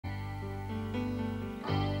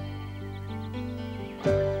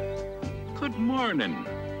morning.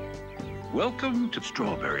 Welcome to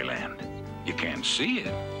Strawberry Land. You can't see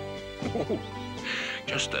it. Oh,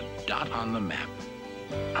 just a dot on the map.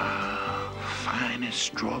 Ah, finest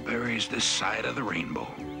strawberries this side of the rainbow.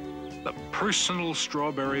 The personal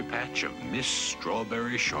strawberry patch of Miss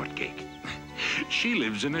Strawberry Shortcake. She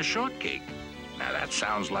lives in a shortcake. Now that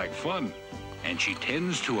sounds like fun. And she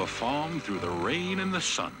tends to a farm through the rain and the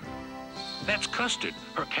sun. That's Custard,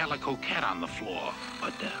 her calico cat on the floor.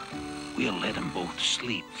 But we'll let them both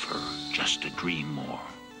sleep for just a dream more.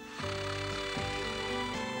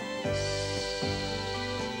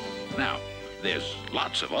 Now, there's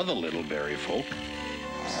lots of other little berry folk.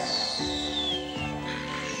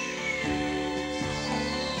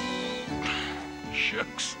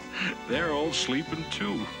 Shucks, they're all sleeping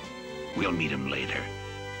too. We'll meet them later.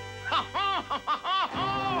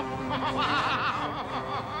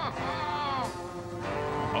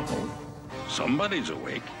 Uh-oh, somebody's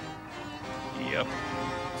awake. Yep,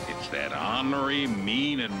 it's that ornery,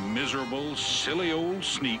 mean, and miserable, silly old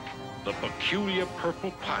sneak, the peculiar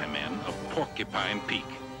purple pie man of Porcupine Peak.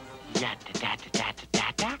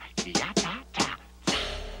 Ya-da-da-da-da-da-da, ya-da-da.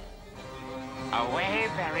 Away,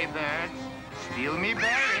 berry birds. Steal me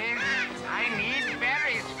berries. I need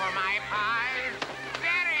berries for my pies.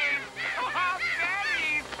 Berries! Oh,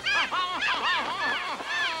 berries!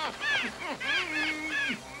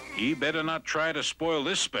 He better not try to spoil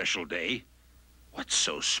this special day. What's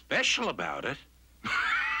so special about it?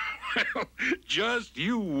 Well, just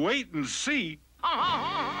you wait and see.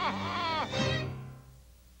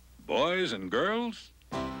 Boys and girls,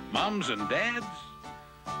 moms and dads,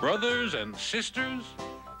 brothers and sisters,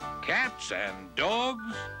 cats and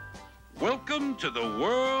dogs, welcome to the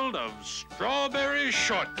world of Strawberry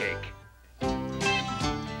Shortcake.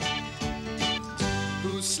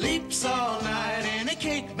 Who sleeps all night in a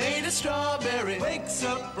cake made of strawberry, wakes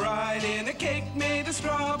up bright in a cake made of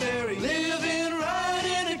strawberry, living right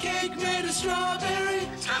in a cake made of strawberry.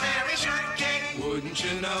 Strawberry shortcake. Wouldn't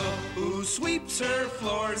you know? Who sweeps her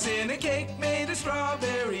floors in a cake made of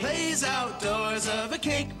strawberry, plays outdoors of a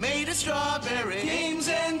cake made of strawberry, games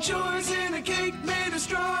and chores in a cake made of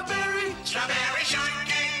strawberry. Strawberry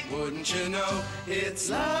shortcake. Wouldn't you know? It's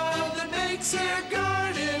love that makes her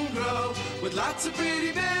garden grow, with lots of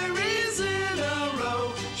pretty berries in a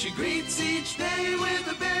row. She greets each day with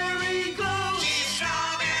a berry glow. She's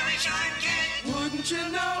Strawberry Shortcake. Wouldn't you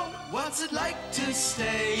know? What's it like to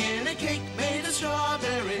stay in a cake made of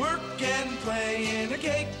strawberry, work and play in a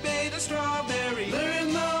cake made of strawberry,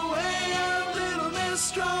 learn the way of Little Miss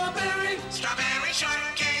Strawberry. Strawberry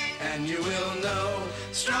Shortcake. And you will know.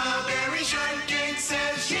 Strawberry Shortcake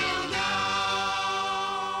says you'll know.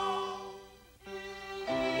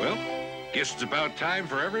 Well, guess it's about time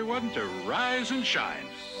for everyone to rise and shine.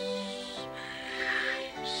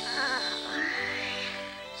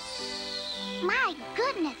 My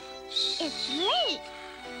goodness, it's late.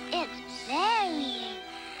 It's very late.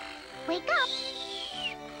 Wake up.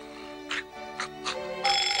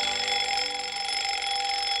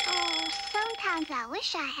 Oh, sometimes I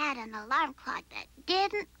wish I had an alarm clock that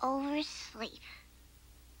didn't oversleep.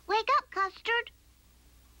 Wake up, Custard.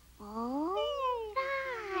 Oh,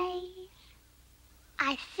 nice.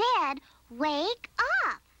 I said, wake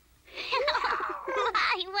up.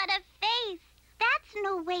 My, what a face. That's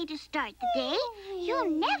no way to start the day. You'll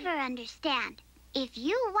never understand. If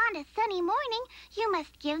you want a sunny morning, you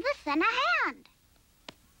must give the sun a hand.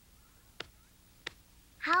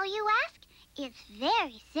 How, you ask? It's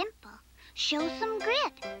very simple. Show some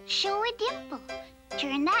grit. Show a dimple.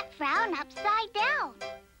 Turn that frown upside down.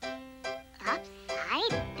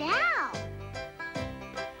 Upside down.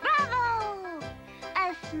 Bravo!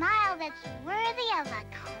 A smile that's worthy of a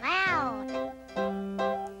clown.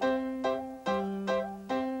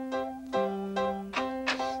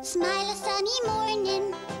 Smile a sunny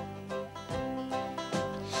morning.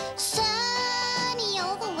 Sunny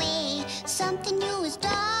over way. Something new is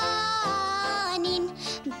dawning.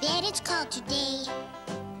 Bet it's called today.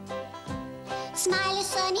 Smile a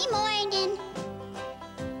sunny morning.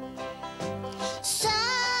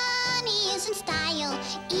 Sunny is in style.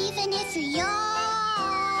 Even if you're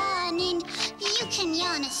yawning, you can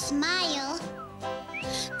yawn a smile.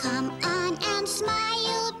 Come on and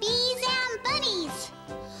smile, bees and bunnies.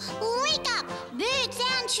 Wake up, birds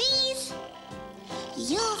and trees.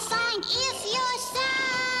 You'll find if you're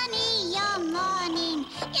sunny, your morning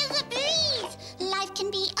is a breeze. Life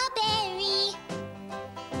can be a berry.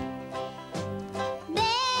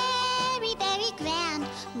 Berry, very grand.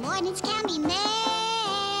 Mornings can be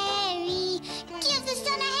merry. Give the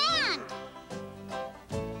sun a hand.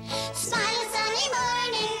 Smile a sunny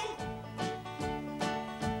morning.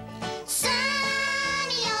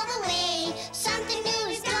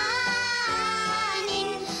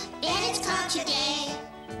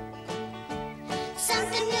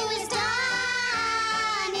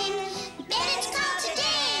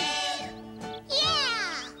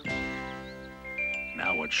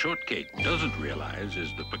 Shortcake doesn't realize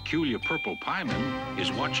is the peculiar purple pieman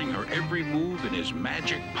is watching her every move in his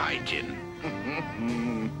magic pie tin.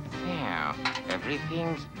 Now,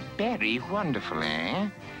 everything's very wonderful, eh?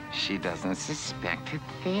 She doesn't suspect a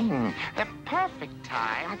thing. The perfect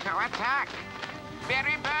time to attack.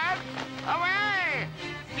 Berry birds, away!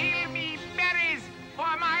 Steal me berries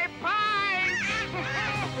for my pies!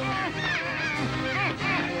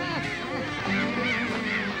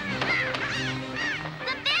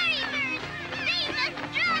 The berry bird! Save the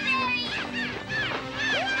strawberries!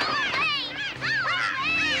 Away!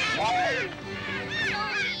 Away!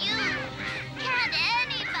 Oh, you! Can't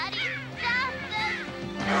anybody stop them?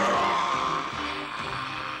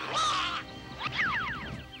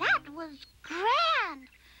 That was grand!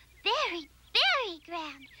 Very, very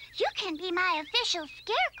grand. You can be my official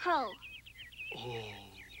scarecrow.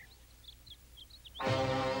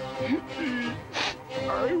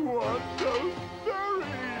 I want those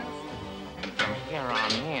berries. From here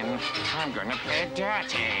on in, I'm gonna play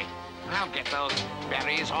dirty. I'll get those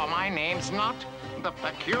berries or my name's not the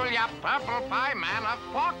peculiar purple pie man of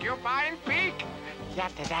Porcupine Peak.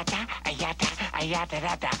 Yada-da-da, yada,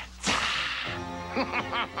 yada-da-da.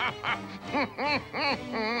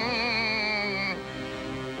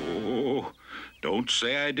 Oh, don't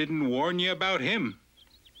say I didn't warn you about him.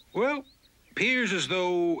 Well, appears as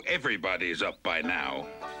though everybody's up by now.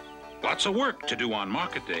 Lots of work to do on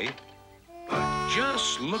market day. But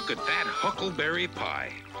just look at that huckleberry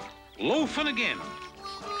pie. Loafing again.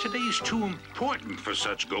 Today's too important for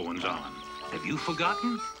such goings-on. Have you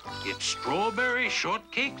forgotten? It's Strawberry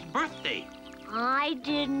Shortcake's birthday. I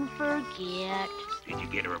didn't forget. Did you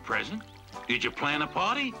get her a present? Did you plan a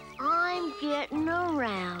party? I'm getting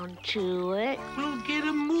around to it. Well, get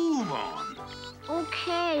a move on.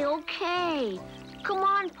 Okay, okay. Come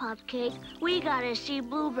on, Pupcake. We gotta see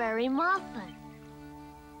Blueberry Muffin.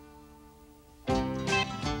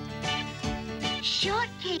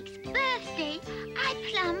 Shortcake's birthday, I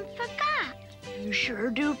plumb forgot. You sure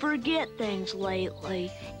do forget things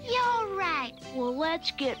lately. You're right. Well,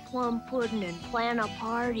 let's get Plum Pudding and plan a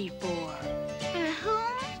party for her. For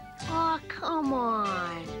whom? Oh, come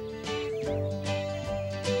on.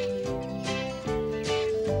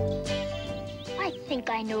 I think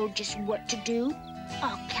I know just what to do.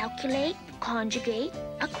 I'll calculate, conjugate,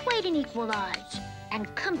 equate, and equalize,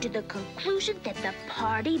 and come to the conclusion that the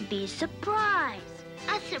party be surprise.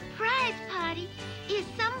 A surprise party? Is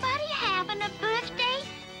somebody having a birthday?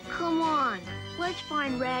 Come on, let's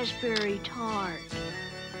find Raspberry Tart.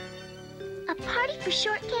 A party for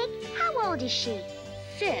Shortcake? How old is she?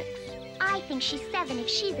 6. I think she's 7 if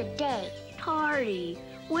she's a day. Tardy,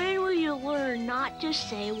 when will you learn not to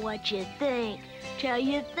say what you think till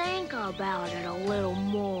you think about it a little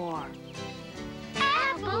more?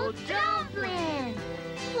 Apple dumpling!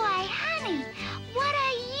 Why, honey, what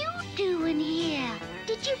are you doing here?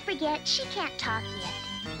 Did you forget she can't talk yet?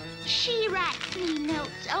 She writes me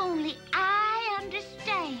notes only I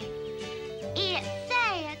understand. It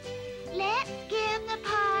says, let's give the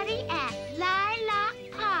party at Lilac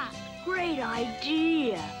Park. Great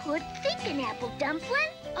idea. Good thinking, Apple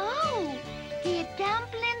Dumpling. Oh, did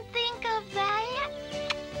Dumpling think of that?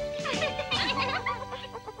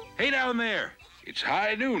 Hey down there. It's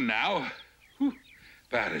high noon now. Whew,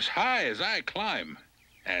 about as high as I climb.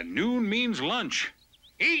 And noon means lunch.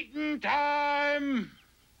 Eating time!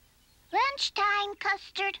 Lunchtime,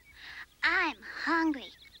 Custard. I'm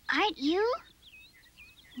hungry. Aren't you?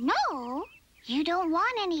 No, you don't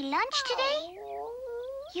want any lunch today?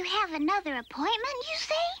 You have another appointment, you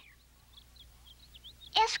say?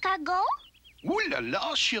 Escargot? Ooh la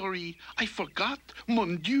la, chérie. I forgot.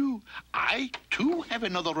 Mon Dieu. I, too, have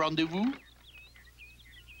another rendezvous.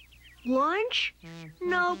 Lunch?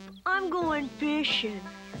 Nope, I'm going fishing.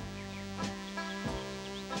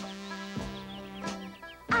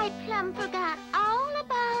 I plumb forgot all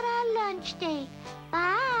about our lunch date.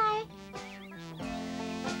 Bye.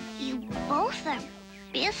 You both are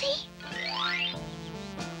busy?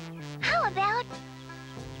 How about...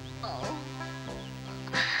 Oh.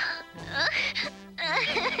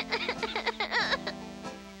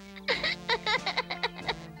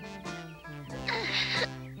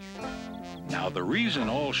 Now, the reason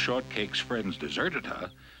all Shortcake's friends deserted her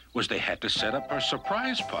was they had to set up her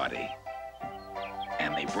surprise party.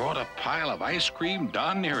 And they brought a pile of ice cream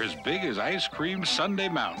darn near as big as Ice Cream Sundae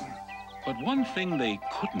Mountain. But one thing they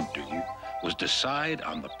couldn't do was decide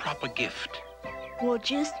on the proper gift. We'll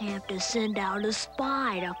just have to send out a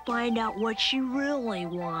spy to find out what she really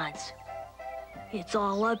wants. It's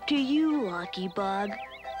all up to you, Lucky Bug.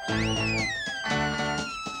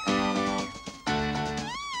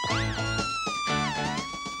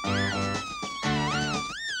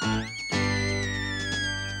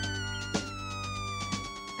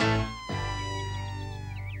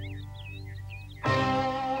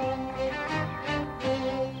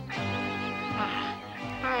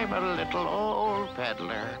 little old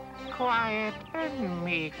peddler, quiet and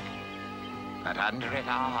meek. But under it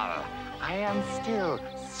all, I am still,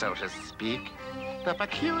 so to speak, the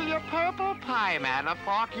peculiar purple pie man of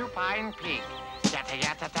Porcupine Peak.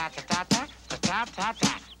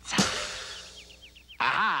 Yata-yata-ta-ta-ta-ta-ta-ta-ta-ta.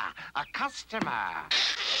 Aha, a customer.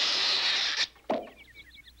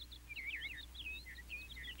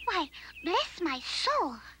 Why, bless my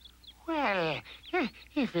soul. Well,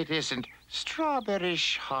 if it isn't strawberry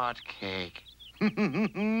shortcake. How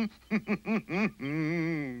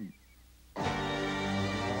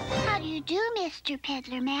do you do, Mr.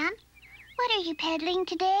 Peddler Man? What are you peddling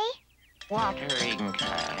today? Watering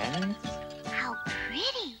cans. How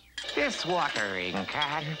pretty. This watering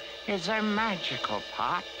can is a magical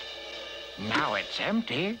pot. Now it's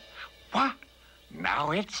empty. What?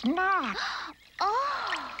 Now it's not.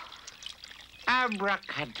 Oh.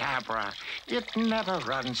 Abracadabra. It never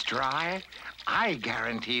runs dry. I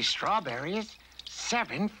guarantee strawberries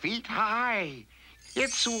 7 feet high.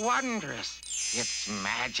 It's wondrous. It's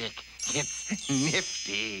magic. It's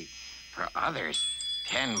nifty. For others,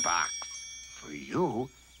 $10. For you,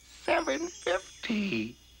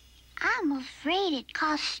 $7.50. I'm afraid it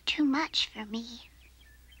costs too much for me.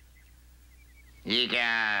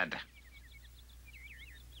 Egad.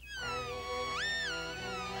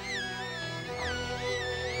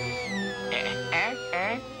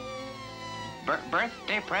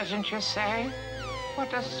 Birthday present, you say?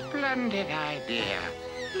 What a splendid idea.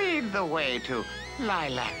 Lead the way to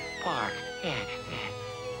Lilac Park.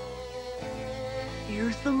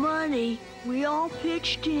 Here's the money. We all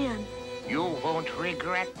pitched in. You won't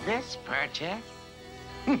regret this purchase.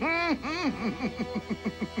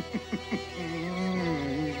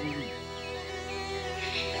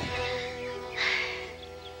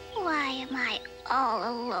 Why am I all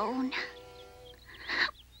alone?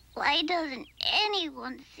 Why doesn't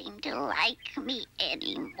anyone seem to like me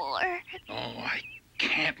anymore? Oh, I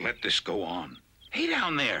can't let this go on. Hey,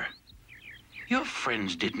 down there. Your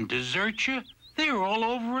friends didn't desert you. They were all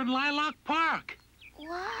over in Lilac Park.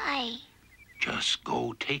 Why? Just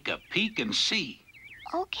go take a peek and see.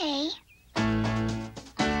 Okay.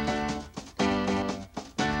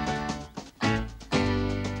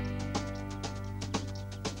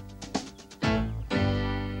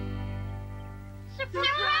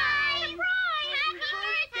 Surprise!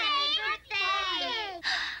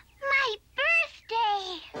 My birthday!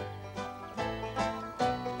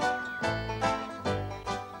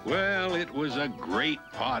 Well, it was a great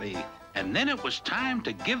party. And then it was time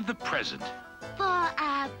to give the present. For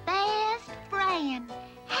our best friend,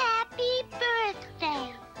 happy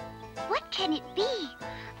birthday. What can it be?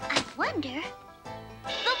 I wonder. The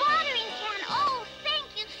watering can. Oh,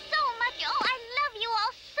 thank you so much. Oh, I love you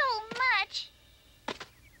all so much.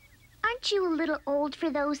 Aren't you a little old for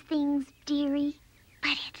those things, dearie?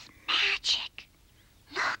 But it's magic.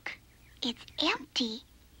 Look, it's empty,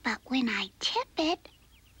 but when I tip it...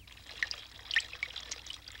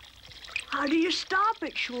 How do you stop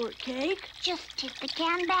it, Shortcake? Just tip the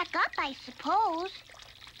can back up, I suppose.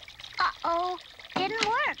 Uh-oh, didn't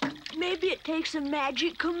work. Maybe it takes a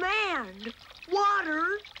magic command.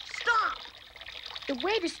 Water, stop. The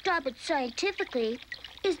way to stop it scientifically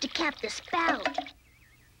is to cap the spout.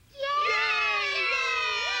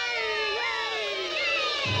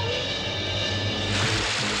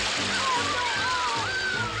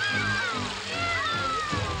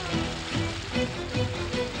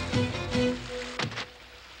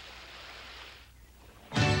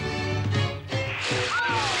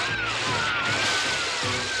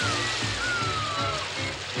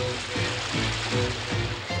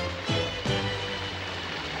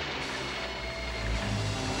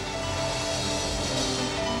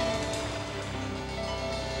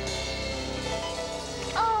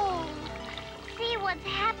 What's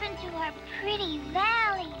happened to our pretty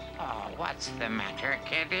valley? Oh, what's the matter,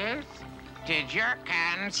 kiddies? Did your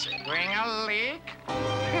can spring a leak?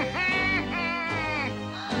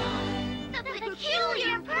 The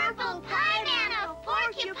peculiar purple pie man of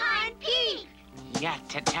Porcupine Peak!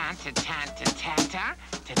 Ya-ta-ta-ta-ta-ta-ta-ta,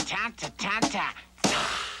 ta-ta-ta-ta-ta.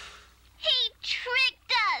 He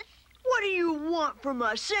tricked us! What do you want from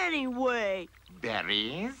us anyway?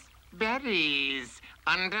 Berries, berries.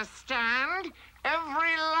 Understand?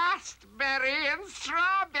 Every last berry in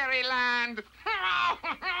Strawberry Land.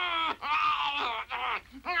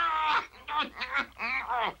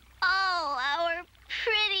 Oh, our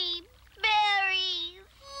pretty berries.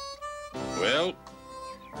 Well,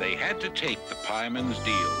 they had to take the pieman's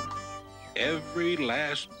deal. Every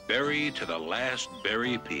last berry to the last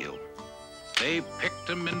berry peel. They picked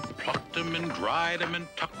 'em and plucked 'em and dried 'em and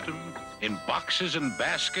tucked 'em in boxes and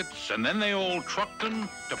baskets, and then they all trucked 'em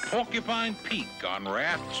to Porcupine Peak on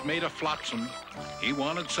rafts made of flotsam. He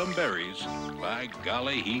wanted some berries. By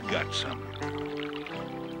golly, he got some.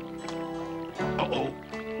 Uh-oh,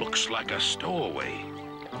 looks like a stowaway.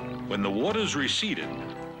 When the waters receded,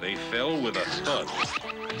 they fell with a thud,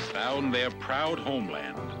 found their proud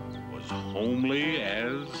homeland was homely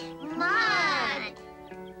as... Mud!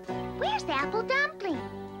 Where's Apple Dumpling?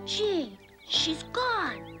 Gee, she's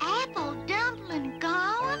gone. Apple Dumpling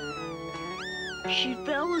gone? She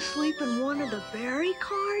fell asleep in one of the berry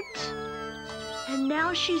carts, and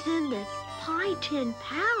now she's in the Pie Tin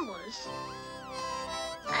Palace.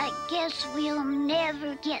 I guess we'll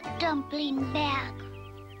never get Dumpling back.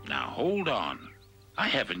 Now, hold on. I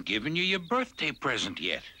haven't given you your birthday present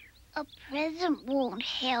yet. A present won't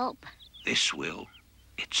help. This will.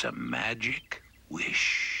 It's a magic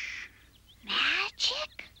wish.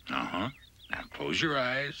 Magic? Uh-huh. Now, close your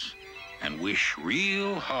eyes and wish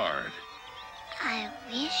real hard. I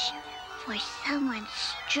wish for someone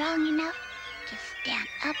strong enough to stand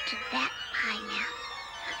up to that pineapple.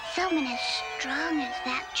 Someone as strong as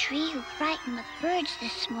that tree who frightened the birds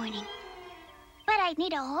this morning. But I'd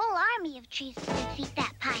need a whole army of trees to defeat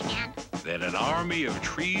that pie man. Then an army of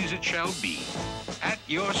trees it shall be, at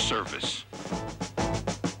your service.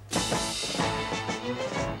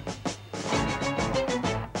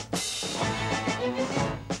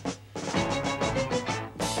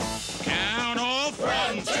 Count off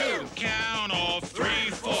 1, 2. Count off 3,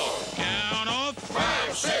 4. Count off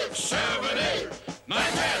 5, 6, 7, 8,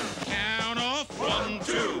 9, 10. Count off 1,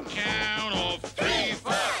 2. Count off 3,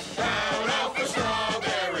 4. Count off the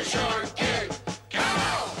strawberry shortcake. Count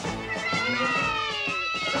off.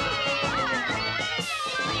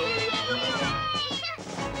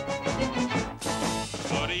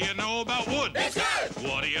 What do you know about wood? It's good.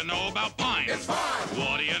 What do you know about pine? It's fine.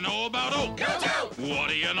 What do you know about oak? No joke. What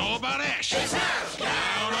do you know about ash? It's not.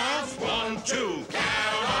 Count off 1, 2.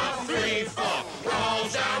 Count off 3, 4.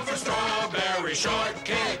 Rolls down for strawberry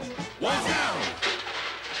shortcake. 1 down.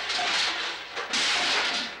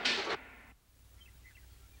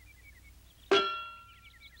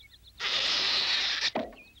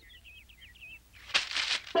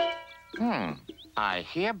 I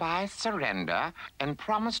hereby surrender and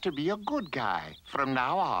promise to be a good guy from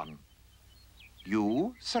now on.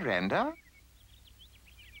 You surrender?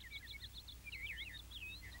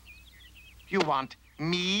 You want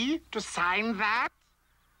me to sign that?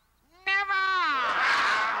 Never!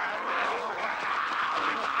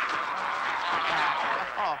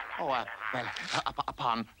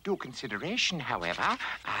 Upon due consideration, however,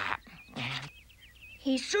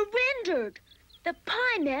 He surrendered. The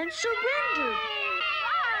pie man surrendered.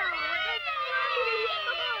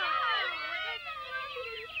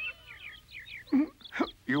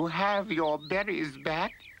 you have your berries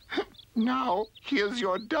back. Now, here's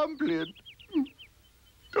your dumpling.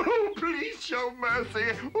 Oh, please show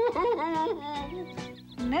mercy.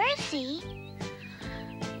 Mercy?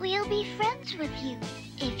 We'll be friends with you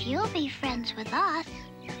if you'll be friends with us.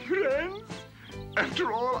 Friends?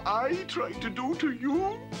 After all I tried to do to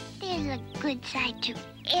you? There's a good side to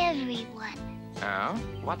everyone. Oh?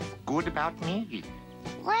 What's good about me?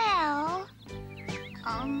 Well,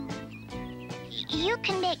 you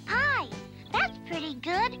can make pies. That's pretty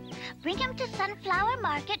good. Bring them to Sunflower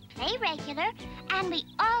Market, play regular, and we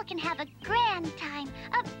all can have a grand time.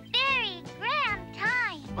 A very grand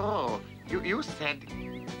time. Oh, you said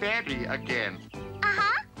berry again.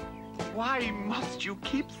 Uh-huh. Why must you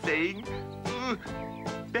keep saying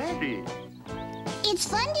berry? It's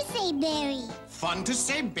fun to say berry. Fun to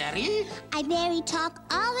say berry? I berry talk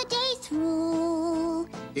all the day through.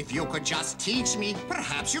 If you could just teach me,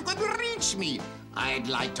 perhaps you could reach me. I'd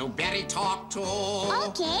like to berry talk too.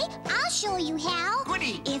 Okay, I'll show you how.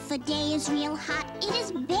 Goody. If a day is real hot, it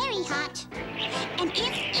is very hot. And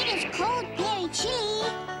if it is cold, very chilly.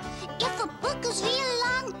 If a book is real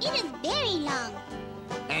long, it is very long.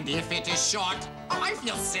 And if it is short, oh, I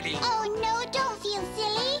feel silly. Oh, no, don't feel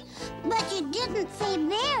silly. But you didn't say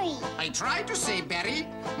berry. I tried to say berry.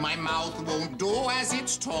 My mouth won't do as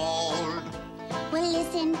it's told. Well,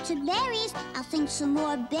 listen to berries. I'll sing some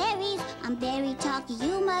more berries. On berry talk,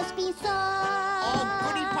 you must be sold. Oh,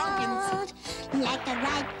 goody pumpkins. Like a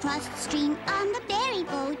ride across the stream on the berry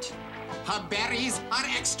boat. Her berries are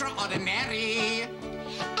extraordinary.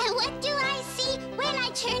 And what do I see when I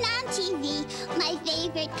turn on TV? My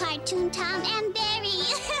favorite cartoon, Tom and Berry.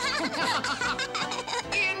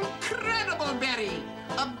 Incredible berry.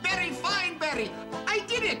 A very fine berry. I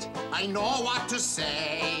did it. I know what to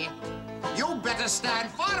say. You better stand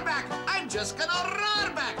far back. I'm just gonna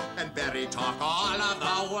roar back and Barry talk all of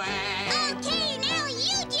the way. Okay, now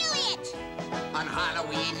you do it. On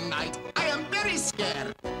Halloween night, I am very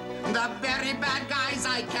scared. The very bad guys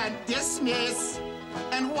I can't dismiss.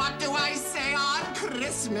 And what do I say on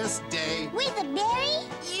Christmas Day? With a berry?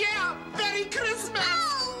 Yeah, Merry Christmas!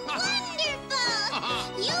 Oh, wonderful!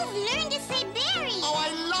 You've learned to say berry. Oh, I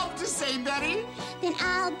love to say berry. Then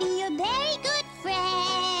I'll be your very good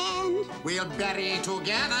friend. We'll berry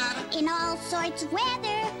together. In all sorts of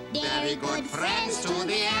weather. Very good friends to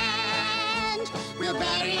the end. We'll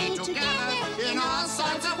berry together in all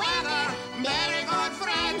sorts of weather. Very good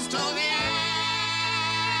friends to